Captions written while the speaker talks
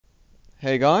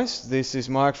Hey guys, this is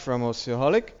Mark from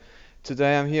ASUS.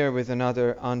 Today I'm here with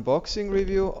another unboxing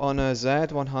review on a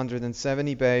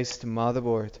Z170 based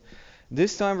motherboard.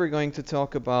 This time we're going to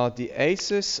talk about the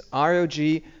ASUS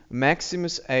ROG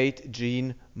Maximus VIII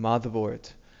Gene motherboard.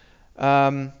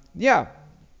 Yeah,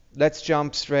 let's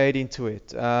jump straight into it.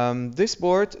 This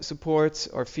board supports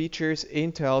or features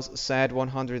Intel's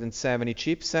Z170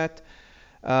 chipset,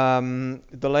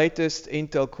 the latest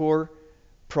Intel Core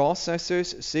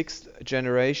processors, 6th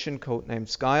generation, codenamed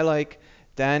Skylake.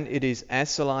 Then it is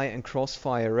SLI and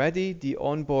Crossfire ready. The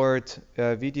onboard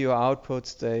video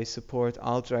outputs, they support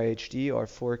Ultra HD or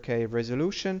 4K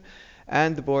resolution,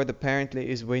 and the board apparently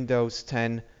is Windows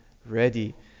 10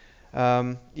 ready.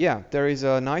 Yeah, there is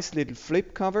a nice little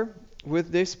flip cover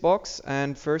with this box,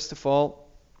 and first of all,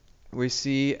 we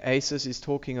see ASUS is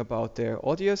talking about their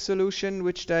audio solution,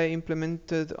 which they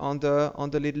implemented on the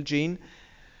little Gene.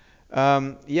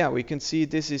 Yeah, we can see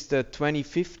this is the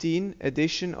 2015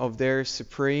 edition of their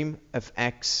Supreme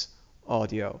FX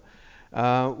audio,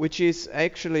 which is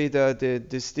actually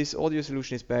this audio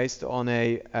solution is based on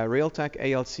a Realtek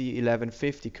ALC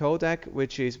 1150 codec,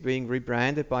 which is being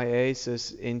rebranded by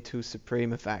ASUS into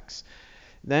Supreme FX.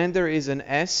 Then there is an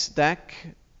S DAC,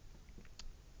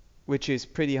 which is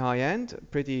pretty high end,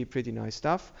 pretty nice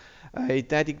stuff. A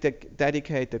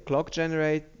dedicated clock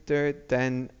generator,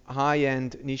 then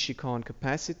high-end Nichicon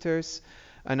capacitors,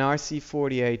 an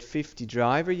RC4850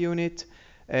 driver unit,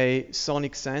 a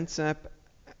Sonic Sense amp,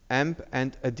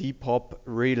 and a D-Pop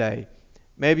relay.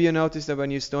 Maybe you notice that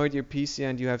when you start your PC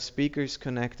and you have speakers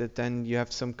connected, then you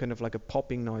have some kind of like a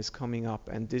popping noise coming up,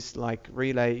 and this like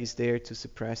relay is there to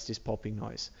suppress this popping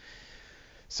noise.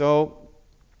 So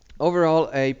overall,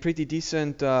 a pretty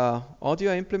decent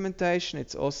audio implementation.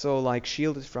 It's also like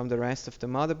shielded from the rest of the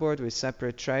motherboard with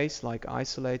separate trays, like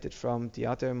isolated from the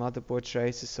other motherboard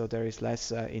traces, so there is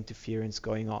less interference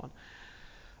going on.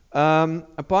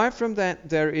 Apart from that,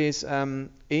 there is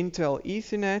Intel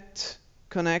Ethernet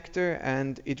connector,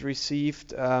 and it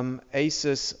received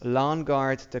ASUS LAN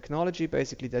guard technology.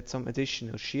 Basically, that's some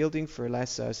additional shielding for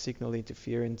less signal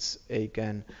interference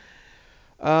again.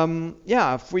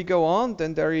 Yeah, if we go on,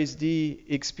 then there is the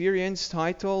experience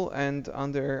title, and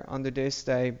under this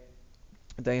they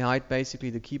hide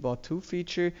basically the Keyboard 2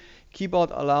 feature.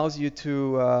 Keyboard allows you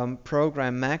to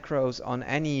program macros on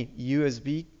any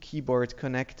USB keyboard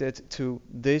connected to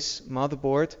this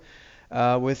motherboard.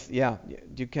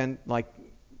 You can like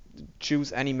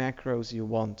choose any macros you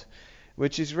want,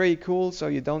 which is really cool. So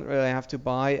you don't really have to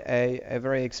buy a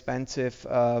very expensive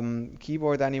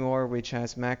keyboard anymore, which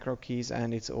has macro keys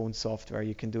and its own software.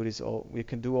 You can do this all. You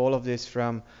can do all of this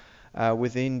from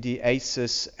within the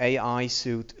ASUS AI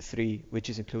Suite 3, which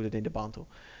is included in the bundle.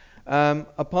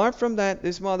 Apart from that,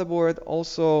 this motherboard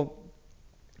also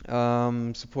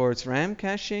supports RAM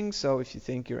caching. So if you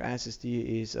think your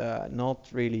SSD is not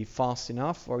really fast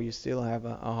enough, or you still have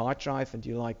a hard drive and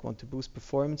you want to boost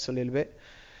performance a little bit,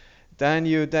 then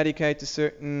you dedicate a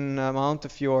certain amount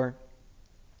of your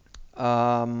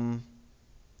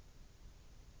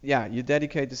you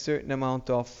dedicate a certain amount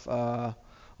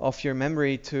of your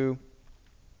memory to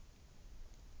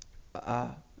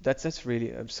that's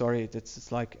really, I'm sorry,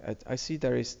 it's like I see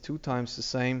there is 2 times the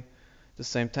same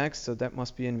text, so that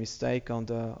must be a mistake on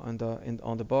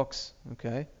the box.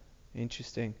 Okay,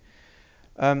 interesting.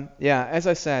 Yeah, as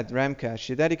I said, RAM cache.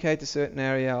 You dedicate a certain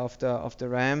area of the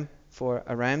RAM for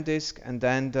a RAM disk, and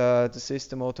then the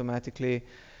system automatically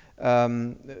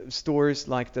stores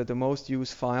like the most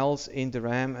used files in the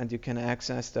RAM, and you can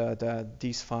access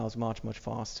these files much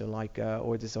faster, like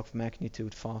orders of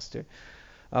magnitude faster.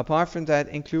 Apart from that,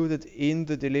 included in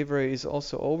the delivery is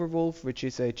also Overwolf, which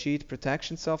is a cheat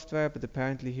protection software, but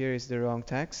apparently here is the wrong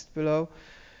text below.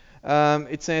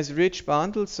 It says rich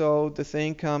bundle, so the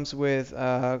thing comes with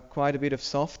quite a bit of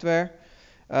software.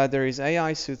 There is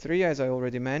AI Suite 3, as I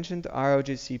already mentioned, ROG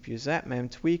CPU ZMem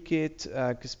Tweakit,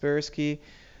 Kaspersky,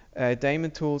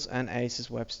 Daemon Tools, and ASUS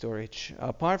Web Storage.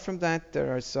 Apart from that,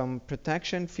 there are some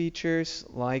protection features,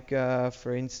 like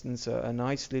for instance a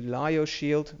nice little IO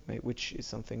shield, which is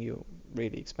something you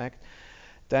really expect.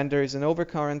 Then there is an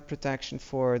overcurrent protection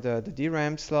for the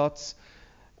DRAM slots.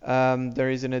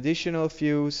 There is an additional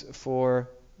fuse for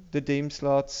the DIMM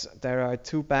slots. There are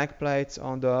 2 backplates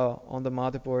on the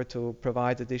motherboard to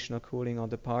provide additional cooling on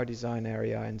the power design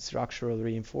area and structural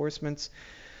reinforcements.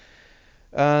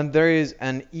 There is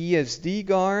an ESD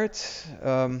guard,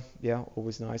 yeah,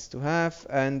 always nice to have,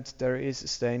 and there is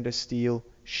stainless steel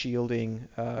shielding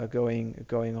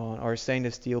going on, or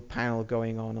stainless steel panel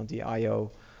going on the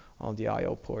IO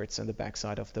ports and the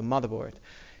backside of the motherboard.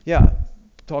 Yeah,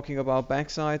 talking about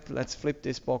backside, let's flip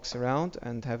this box around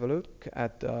and have a look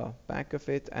at the back of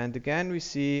it. And again, we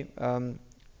see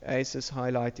ASUS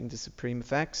highlighting the Supreme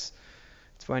FX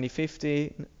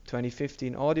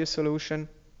 2015 audio solution.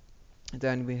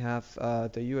 Then we have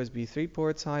the USB 3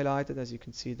 ports highlighted. As you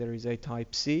can see, there is a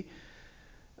Type-C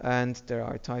and there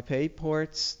are Type-A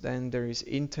ports. Then there is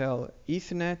Intel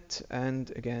Ethernet and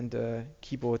again the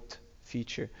keyboard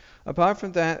feature. Apart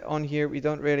from that, on here we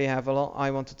don't really have a lot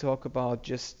I want to talk about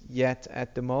just yet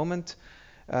at the moment.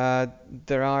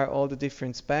 There are all the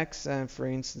different specs, and for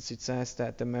instance, it says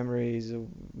that the memory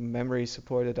is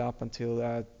supported up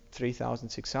until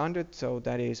 3600, so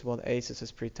that is what ASUS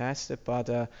has pre-tested.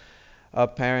 But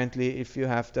apparently, if you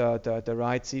have the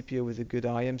right CPU with a good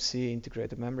IMC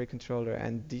integrated memory controller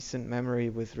and decent memory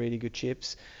with really good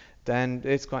chips, then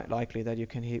it's quite likely that you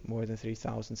can hit more than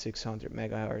 3600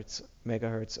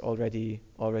 megahertz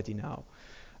already now.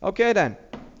 Okay, then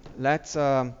let's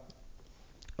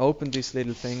open this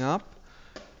little thing up.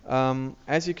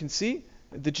 As you can see,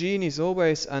 the Gene is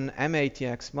always an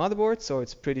mATX motherboard, so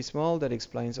it's pretty small. That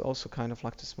explains also kind of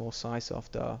like the small size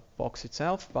of the box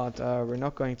itself, but we're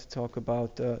not going to talk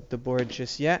about the board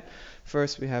just yet.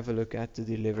 First, we have a look at the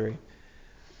delivery.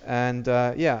 And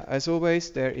yeah, as always,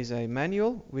 there is a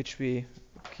manual which we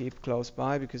keep close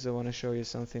by because I want to show you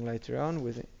something later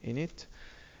on in it.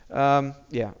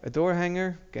 Yeah, a door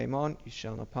hanger, game on, you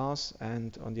shall not pass,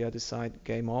 and on the other side,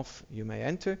 game off, you may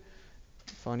enter.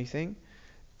 Funny thing.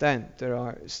 Then there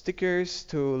are stickers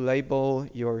to label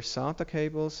your SATA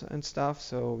cables and stuff,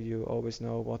 so you always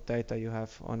know what data you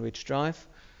have on which drive.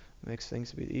 Makes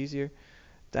things a bit easier.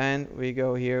 Then we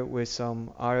go here with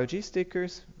some ROG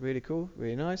stickers, really cool,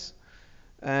 really nice.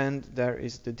 And there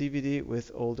is the DVD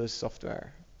with all the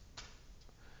software.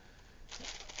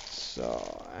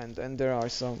 So, and then there are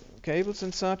some cables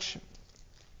and such.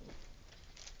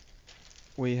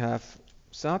 We have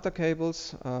SATA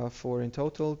cables, 4 in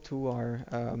total. 2 are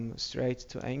straight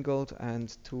to angled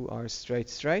and 2 are straight.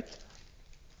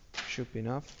 Should be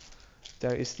enough.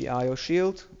 There is the I/O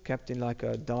shield, kept in like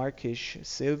a darkish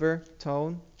silver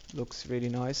tone. Looks really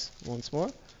nice once more.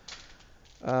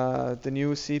 The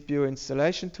new CPU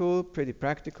installation tool, pretty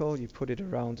practical. You put it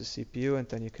around the CPU and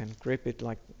then you can grip it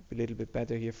like a little bit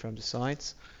better here from the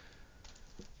sides.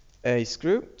 A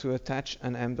screw to attach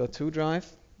an M.2 drive.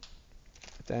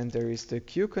 Then there is the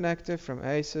Q connector from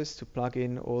ASUS to plug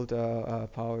in all the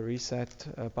power reset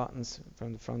buttons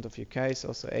from the front of your case,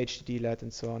 also HDD LED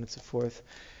and so on and so forth,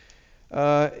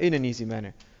 in an easy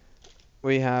manner.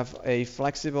 We have a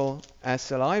flexible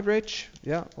SLI bridge,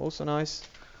 yeah, also nice.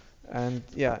 And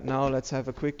yeah, now let's have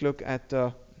a quick look at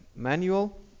the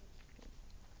manual,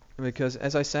 because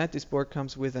as I said, this board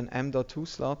comes with an M.2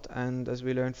 slot, and as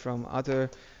we learned from other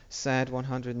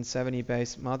Z170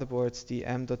 based motherboards, the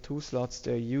M.2 slots,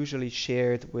 they're usually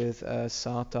shared with a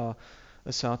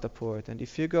SATA port. And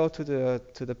if you go to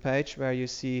the page where you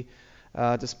see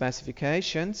the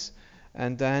specifications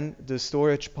and then the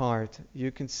storage part,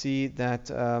 you can see that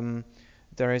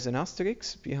there is an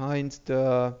asterisk behind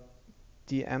the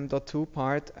M.2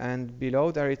 part, and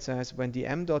below there it says when the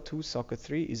M.2 socket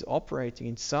 3 is operating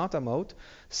in SATA mode,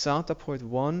 SATA port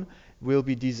 1 will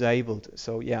be disabled.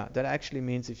 So yeah, that actually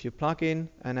means if you plug in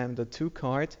an M.2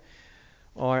 card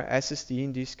or SSD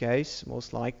in this case,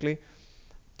 most likely,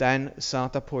 then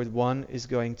SATA port 1 is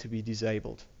going to be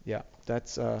disabled. Yeah,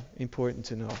 that's important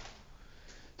to know.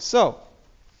 So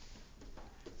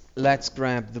let's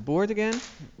grab the board again,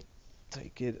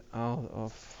 take it out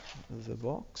of the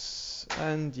box,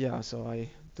 and yeah, so I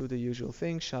do the usual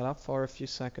thing, shut up for a few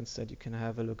seconds that you can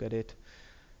have a look at it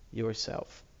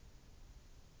yourself.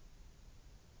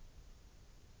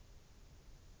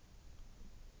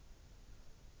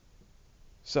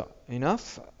 So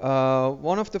enough.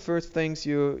 One of the first things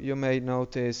you may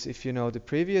notice if you know the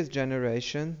previous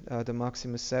generation, the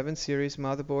Maximus VII series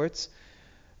motherboards,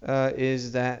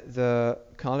 is that the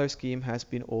color scheme has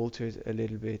been altered a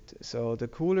little bit. So the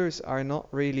coolers are not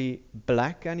really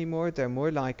black anymore, they're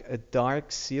more like a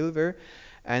dark silver,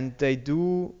 and they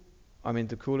do, I mean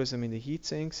the coolers, I mean the heat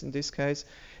sinks in this case,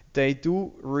 they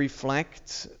do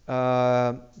reflect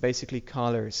basically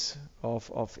colors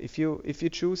of if you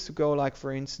choose to go like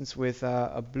for instance with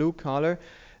a blue color,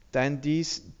 then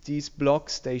these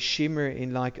blocks, they shimmer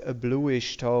in like a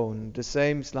bluish tone. The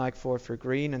same is like for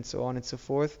green and so on and so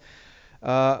forth.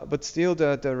 But still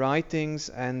the writings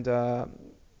and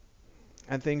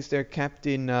things, they're kept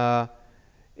in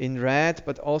red,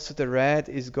 but also the red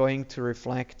is going to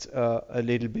reflect a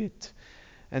little bit.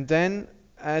 And then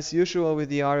as usual with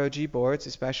the ROG boards,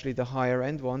 especially the higher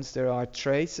end ones, there are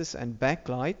traces and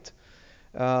backlight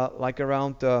like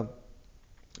around the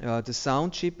the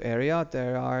sound chip area,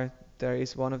 there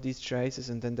is one of these traces,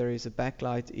 and then there is a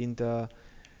backlight in the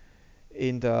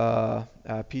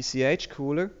PCH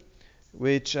cooler,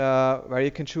 which where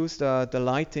you can choose the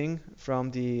lighting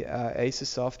from the ASUS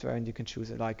software, and you can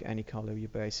choose it like any color you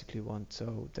basically want.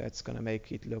 So that's gonna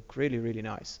make it look really, really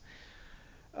nice.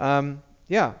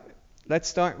 Yeah, let's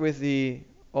start with the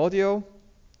audio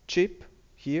chip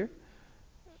here.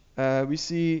 We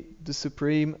see the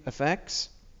Supreme FX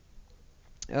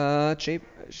chip,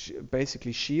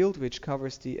 basically Shield, which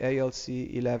covers the ALC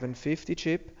 1150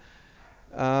 chip.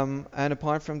 And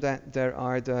apart from that, there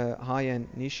are the high-end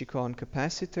Nichicon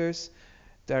capacitors.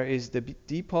 There is the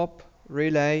depop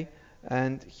relay,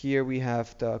 and here we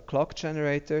have the clock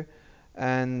generator.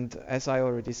 And as I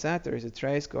already said, there is a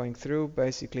trace going through,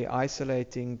 basically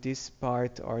isolating this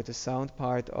part or the sound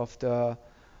part of the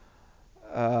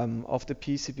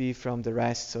PCB from the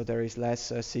rest, so there is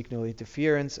less signal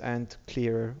interference and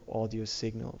clearer audio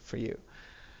signal for you.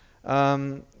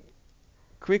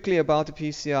 Quickly about the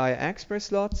Pci Express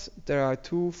slots, there are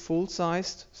two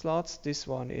full-sized slots. This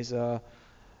one is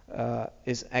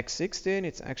X16.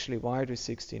 It's actually wired with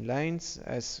 16 lanes.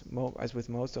 As with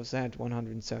most of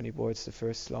Z170 boards, the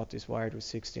first slot is wired with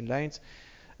 16 lanes.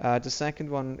 The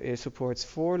second one supports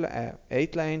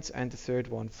 8 lanes, and the third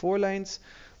one 4 lanes.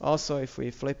 Also, if we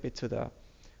flip it to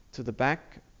the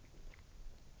back,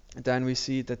 then we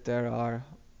see that there are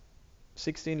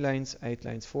 16 lanes, 8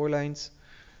 lanes, 4 lanes.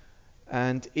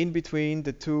 And in between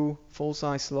the two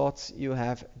full-size slots, you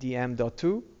have the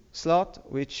M.2 slot,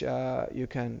 which where you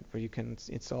can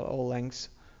install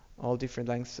all different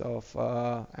lengths of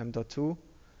M.2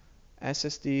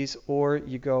 SSDs, or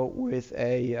you go with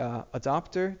a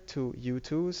adapter to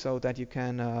U2 so that you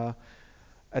can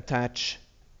attach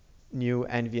new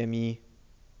NVMe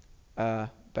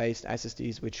based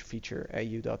SSDs which feature a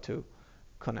U.2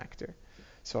 connector.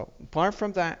 So apart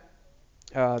from that,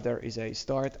 there is a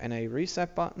start and a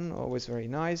reset button, always very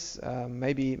nice.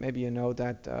 Maybe you know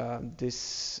that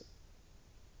this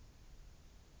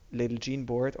little Gene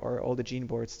board, or all the Gene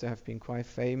boards, that have been quite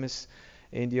famous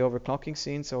in the overclocking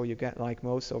scene. So you get like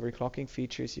most overclocking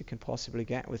features you can possibly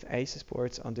get with ASUS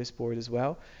boards on this board as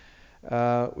well,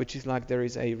 which is like there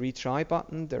is a retry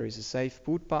button, there is a safe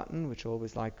boot button, which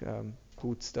always like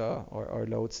boots or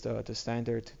loads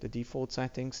the default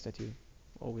settings that you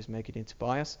always make it into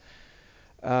BIOS.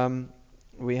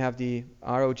 We have the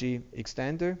ROG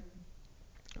extender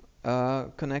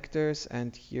connectors,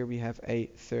 and here we have a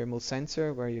thermal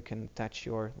sensor where you can attach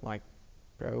your like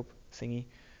probe thingy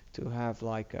to have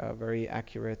like very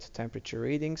accurate temperature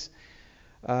readings.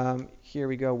 Here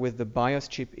we go with the BIOS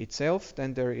chip itself.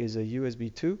 Then there is a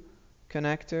USB 2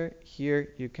 connector.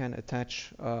 Here you can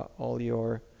attach all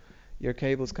your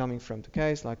cables coming from the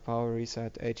case, like power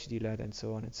reset, HD LED, and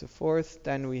so on and so forth.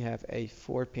 Then we have a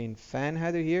 4-pin fan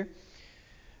header here.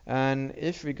 And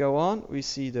if we go on, we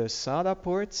see the Sata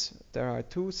ports. There are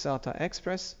 2 Sata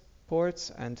Express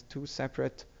ports and 2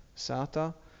 separate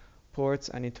Sata ports,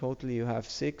 and in total you have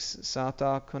 6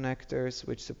 Sata connectors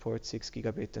which support 6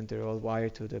 gigabit, and they're all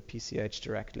wired to the PCH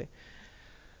directly.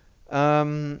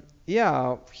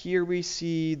 Yeah, here we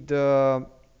see the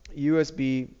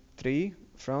USB 3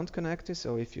 front connector.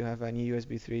 So if you have any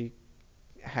USB 3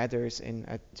 headers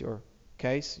at your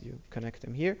case, you connect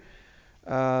them here.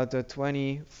 The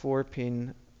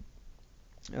 24-pin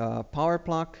power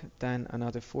plug, then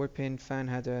another 4-pin fan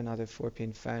header, another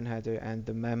 4-pin fan header, and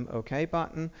the mem OK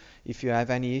button. If you have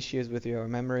any issues with your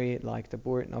memory, like the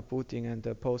board not booting and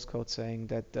the postcode saying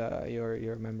that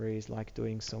your memory is like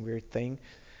doing some weird thing,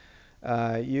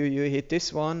 you hit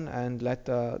this one and let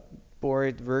the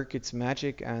board work its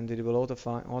magic, and it will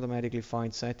automatically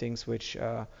find settings which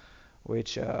are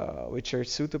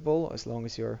suitable, as long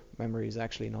as your memory is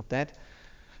actually not dead.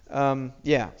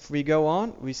 Yeah, if we go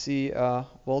on, we see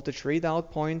voltage readout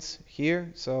points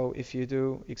here. So if you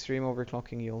do extreme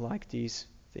overclocking, you'll like these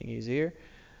thingies here,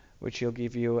 which will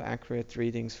give you accurate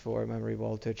readings for memory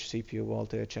voltage, CPU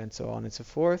voltage, and so on and so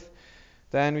forth.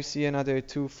 Then we see another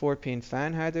 2 4-pin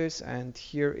fan headers, and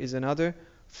here is another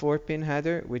 4-pin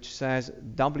header which says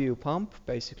W pump,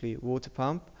 basically water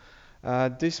pump.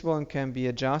 This one can be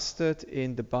adjusted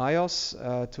in the BIOS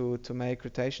to make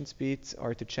rotation speeds,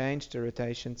 or to change the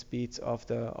rotation speeds of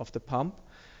the pump.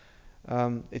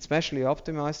 It's specially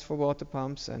optimized for water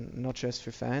pumps and not just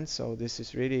for fans, so this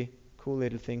is really cool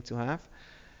little thing to have.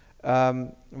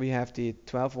 We have the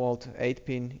 12-volt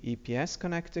 8-pin EPS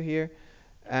connector here,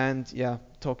 and yeah,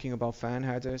 talking about fan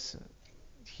headers,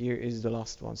 here is the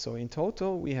last one. So in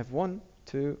total we have 1,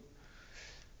 2,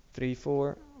 3,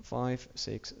 4, 5,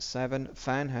 6, 7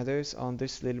 fan headers on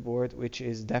this little board, which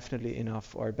is definitely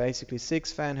enough, or basically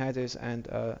 6 fan headers and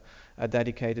a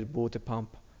dedicated water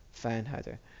pump fan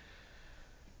header.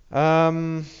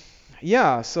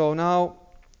 Yeah, so now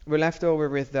we're left over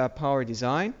with the power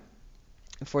design.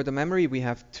 For the memory, we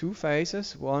have 2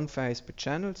 phases, 1 phase per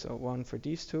channel, so 1 for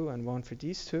these 2 and 1 for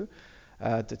these 2.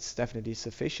 That's definitely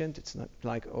sufficient. It's not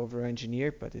like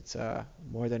over-engineered, but it's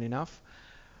more than enough.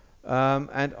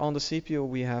 And on the CPU,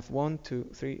 we have 1, 2,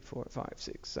 3, 4, 5,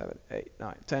 6, 7, 8,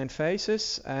 9, 10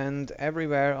 phases. And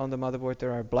everywhere on the motherboard,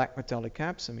 there are black metallic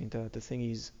caps. I mean, the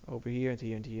thingies over here and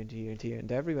here and here and here and here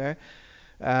and everywhere.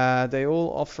 They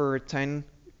all offer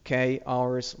 10K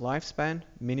hours lifespan,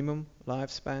 minimum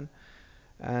lifespan.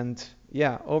 And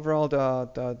yeah, overall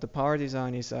the power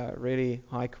design is really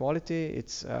high quality.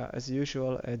 It's as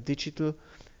usual a digital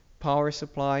power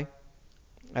supply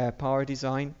power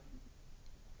design.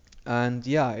 And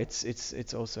yeah,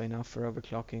 it's also enough for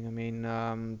overclocking. I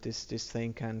mean, this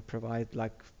thing can provide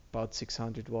like about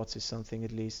 600 watts or something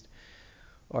at least.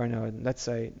 Or no, let's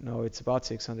say no, it's about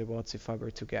 600 watts if I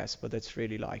were to guess, but that's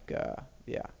really like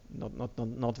yeah,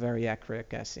 not very accurate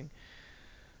guessing.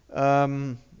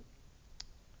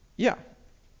 Yeah,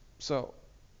 so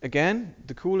again,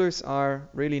 the coolers are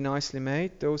really nicely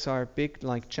made. Those are big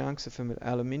like chunks of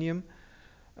aluminium,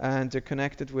 and they're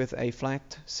connected with a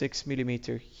flat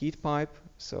 6mm heat pipe,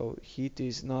 so heat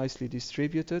is nicely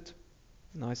distributed.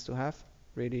 Nice to have,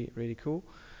 really cool.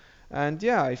 And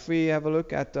yeah, if we have a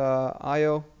look at the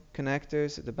I/O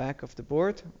connectors at the back of the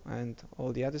board and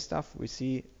all the other stuff, we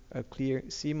see a clear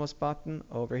CMOS button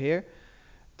over here.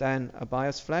 Then a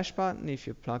BIOS flash button if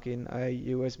you plug in a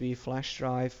USB flash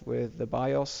drive with the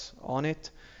BIOS on it,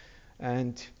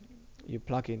 and you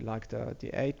plug in like the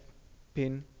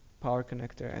 8-pin power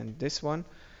connector and this one.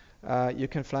 You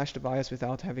can flash the BIOS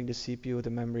without having the CPU,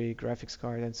 the memory, graphics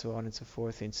card, and so on and so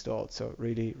forth installed. So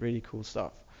really cool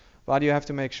stuff. But you have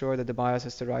to make sure that the BIOS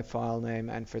has the right file name,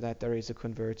 and for that there is a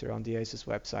converter on the ASUS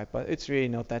website. But it's really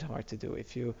not that hard to do.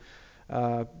 If you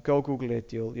go Google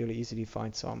it, you'll easily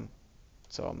find some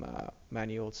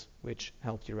manuals which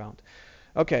help you around.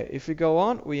 Okay, if we go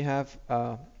on, we have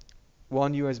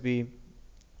one USB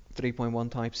 3.1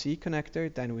 Type-C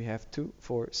connector, then we have 2,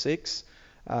 4, 6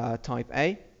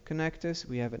 Type-A connectors,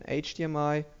 we have an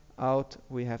HDMI out,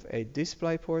 we have a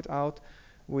DisplayPort out,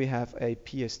 we have a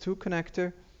PS2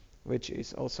 connector, which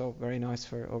is also very nice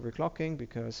for overclocking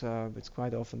because it's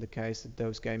quite often the case that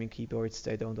those gaming keyboards,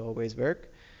 they don't always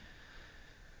work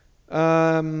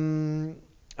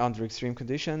under extreme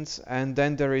conditions. And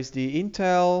then there is the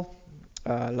Intel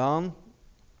LAN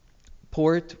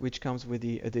port, which comes with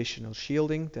the additional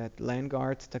shielding, that LAN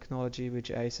guard technology which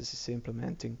ASUS is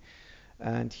implementing.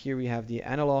 And here we have the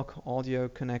analog audio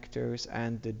connectors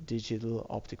and the digital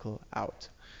optical out.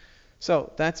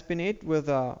 So that's been it with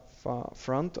the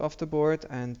front of the board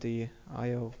and the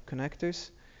I/O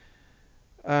connectors.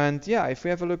 And yeah, if we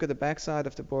have a look at the back side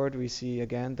of the board, we see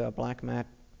again the black matte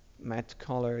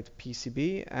colored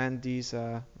PCB and these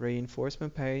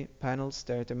reinforcement panels.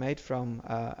 They're made from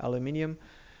aluminium,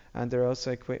 and they're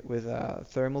also equipped with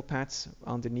thermal pads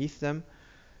underneath them,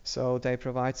 so they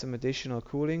provide some additional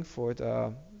cooling for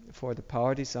the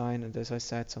power design, and as I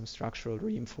said, some structural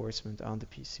reinforcement on the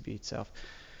PCB itself.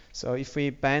 So if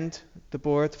we bend the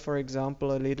board, for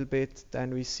example, a little bit,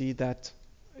 then we see that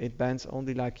it bends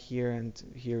only like here, and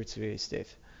here it's really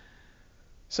stiff.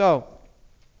 So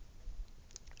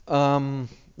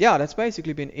yeah, that's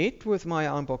basically been it with my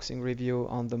unboxing review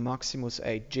on the Maximus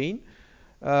VIII Gene.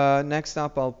 Next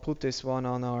up, I'll put this one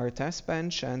on our test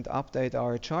bench and update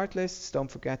our chart lists.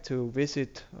 Don't forget to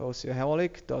visit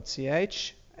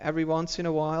osioholic.ch every once in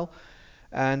a while.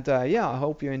 And yeah, I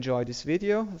hope you enjoyed this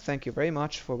video. Thank you very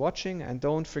much for watching, and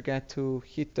don't forget to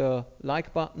hit the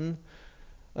like button,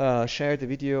 share the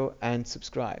video, and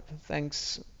subscribe.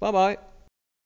 Thanks. Bye bye.